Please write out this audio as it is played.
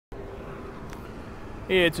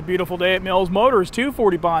It's a beautiful day at Mills Motors,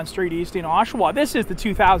 240 Bond Street East in Oshawa. This is the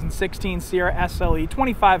 2016 Sierra SLE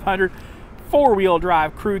 2500 4-wheel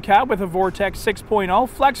drive crew cab with a Vortex 6.0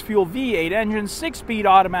 flex fuel V8 engine, 6-speed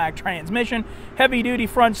automatic transmission, heavy-duty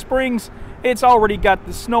front springs. It's already got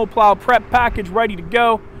the snowplow prep package ready to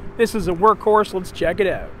go. This is a workhorse. Let's check it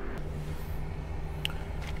out.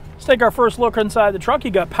 Let's take our first look inside the truck.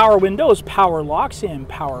 You got power windows, power locks, and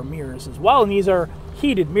power mirrors as well. And these are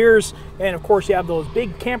heated mirrors. And of course, you have those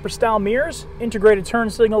big camper-style mirrors, integrated turn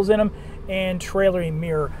signals in them, and trailering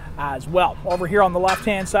mirror as well. Over here on the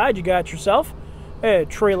left-hand side, you got yourself a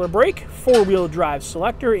trailer brake, 4-wheel drive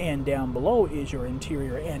selector, and down below is your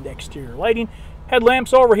interior and exterior lighting.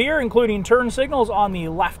 Headlamps over here, including turn signals on the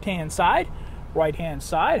left-hand side. Right-hand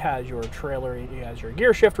side has your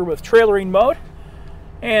gear shifter with trailering mode.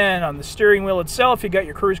 And on the steering wheel itself, you got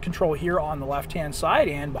your cruise control here on the left-hand side,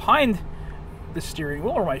 and behind the steering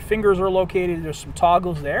wheel where my fingers are located, there's some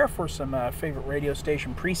toggles there for some favorite radio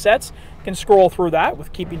station presets. You can scroll through that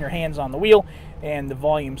with keeping your hands on the wheel, and the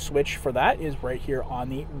volume switch for that is right here on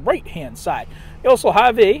the right-hand side. You also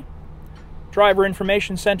have a driver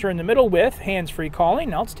information center in the middle with hands-free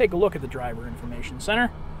calling. Now let's take a look at the driver information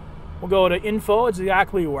center. We'll go to info. It's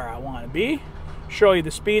exactly where I want to be. Show you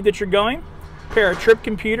the speed that you're going. Pair of trip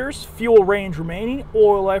computers, fuel range remaining,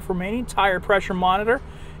 oil life remaining, tire pressure monitor,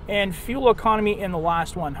 and fuel economy in the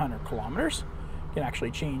last 100 kilometers. You can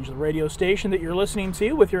actually change the radio station that you're listening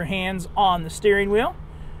to with your hands on the steering wheel.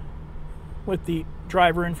 With the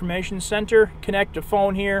driver information center, connect a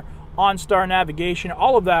phone here, OnStar navigation,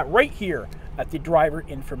 all of that right here at the driver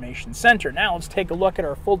information center. Now let's take a look at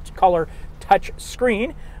our full color touch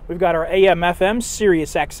screen. We've got our AM/FM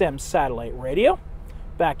Sirius XM satellite radio.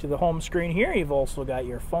 Back to the home screen here, you've also got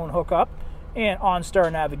your phone hookup and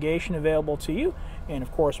OnStar navigation available to you. And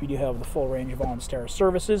of course, we do have the full range of OnStar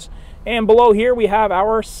services. And below here, we have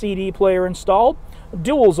our CD player installed,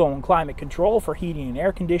 dual zone climate control for heating and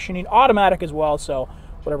air conditioning, automatic as well, so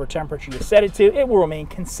whatever temperature you set it to, it will remain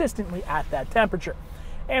consistently at that temperature.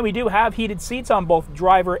 And we do have heated seats on both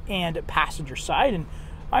driver and passenger side, and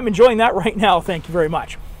I'm enjoying that right now, thank you very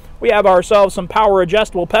much. We have ourselves some power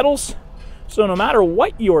adjustable pedals. So no matter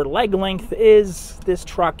what your leg length is, this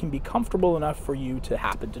truck can be comfortable enough for you to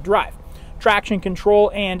happen to drive. Traction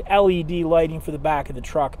control and LED lighting for the back of the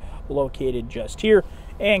truck located just here.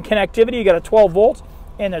 And connectivity, you got a 12 volt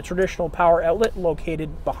and a traditional power outlet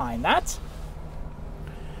located behind that.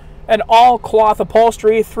 An all cloth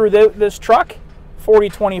upholstery through this truck.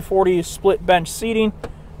 40-20-40 split bench seating.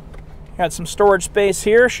 Got some storage space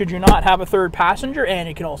here should you not have a third passenger, and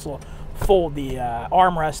you can also fold the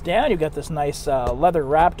armrest down. You've got this nice leather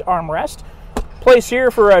wrapped armrest. Place here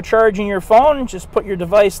for charging your phone. Just put your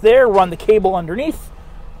device there, run the cable underneath.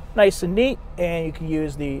 Nice and neat, and you can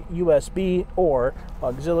use the USB or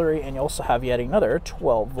auxiliary, and you also have yet another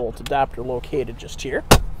 12 volt adapter located just here.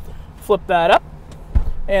 Flip that up,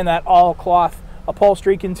 and that all cloth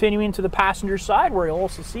upholstery continuing to the passenger side, where you'll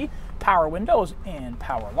also see power windows and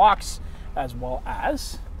power locks, as well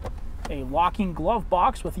as a locking glove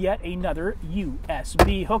box with yet another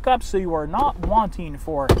USB hookup, so you are not wanting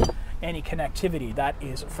for any connectivity, that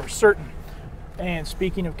is for certain. And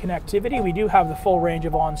speaking of connectivity, we do have the full range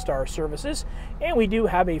of OnStar services, and we do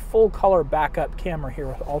have a full color backup camera here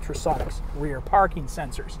with ultrasonic rear parking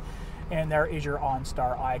sensors. And there is your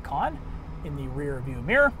OnStar icon in the rear view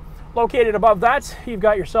mirror. Located above that, you've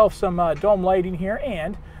got yourself some dome lighting here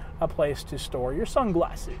and a place to store your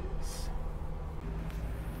sunglasses.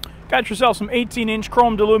 Got yourself some 18-inch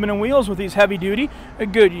chromed aluminum wheels with these heavy-duty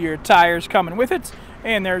Goodyear tires coming with it.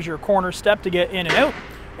 And there's your corner step to get in and out.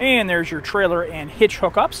 And there's your trailer and hitch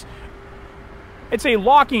hookups. It's a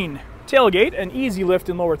locking tailgate, an easy lift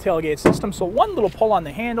and lower tailgate system. So one little pull on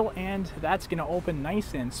the handle, and that's going to open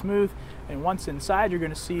nice and smooth. And once inside, you're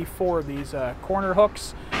going to see 4 of these corner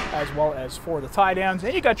hooks, as well as 4 of the tie downs.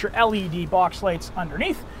 And you got your LED box lights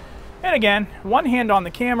underneath. And again, one hand on the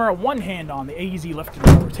camera, one hand on the easy lift and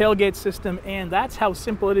lower tailgate system, and that's how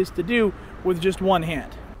simple it is to do with just one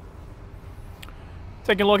hand.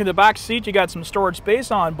 Taking a look at the back seat, you got some storage space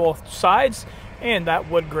on both sides, and that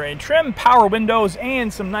wood grain trim, power windows,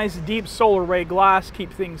 and some nice deep solar ray glass.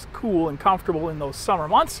 Keep things cool and comfortable in those summer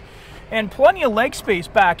months. And plenty of leg space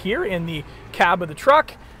back here in the cab of the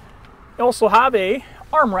truck. You also have a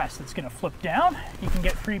armrest that's going to flip down. You can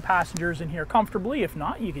get 3 passengers in here comfortably. If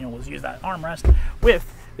not, you can always use that armrest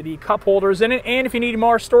with the cup holders in it. And if you need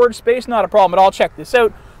more storage space, not a problem at all. Check this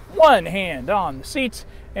out. One hand on the seats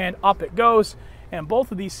and up it goes. And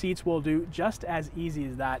both of these seats will do just as easy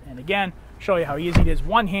as that. And again, show you how easy it is.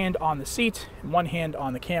 One hand on the seat and one hand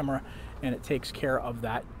on the camera, and it takes care of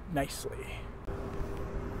that nicely.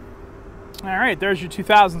 All right, there's your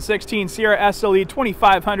 2016 Sierra SLE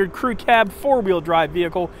 2500 crew cab 4-wheel drive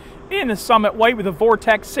vehicle in the Summit White with a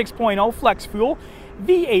Vortex 6.0 flex fuel,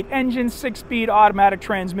 V8 engine, 6-speed automatic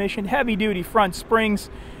transmission, heavy-duty front springs,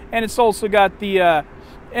 and it's also got the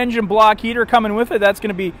engine block heater coming with it. That's going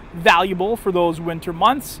to be valuable for those winter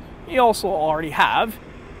months. You also already have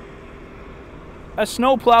a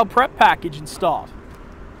snowplow prep package installed.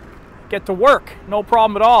 Get to work, no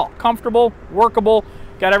problem at all. Comfortable, workable,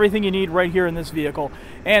 got everything you need right here in this vehicle.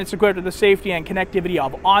 And it's equipped with the safety and connectivity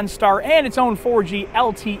of OnStar and its own 4G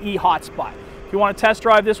LTE hotspot. If you want to test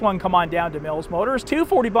drive this one, come on down to Mills Motors,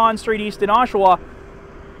 240 Bond Street East in Oshawa.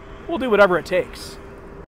 We'll do whatever it takes.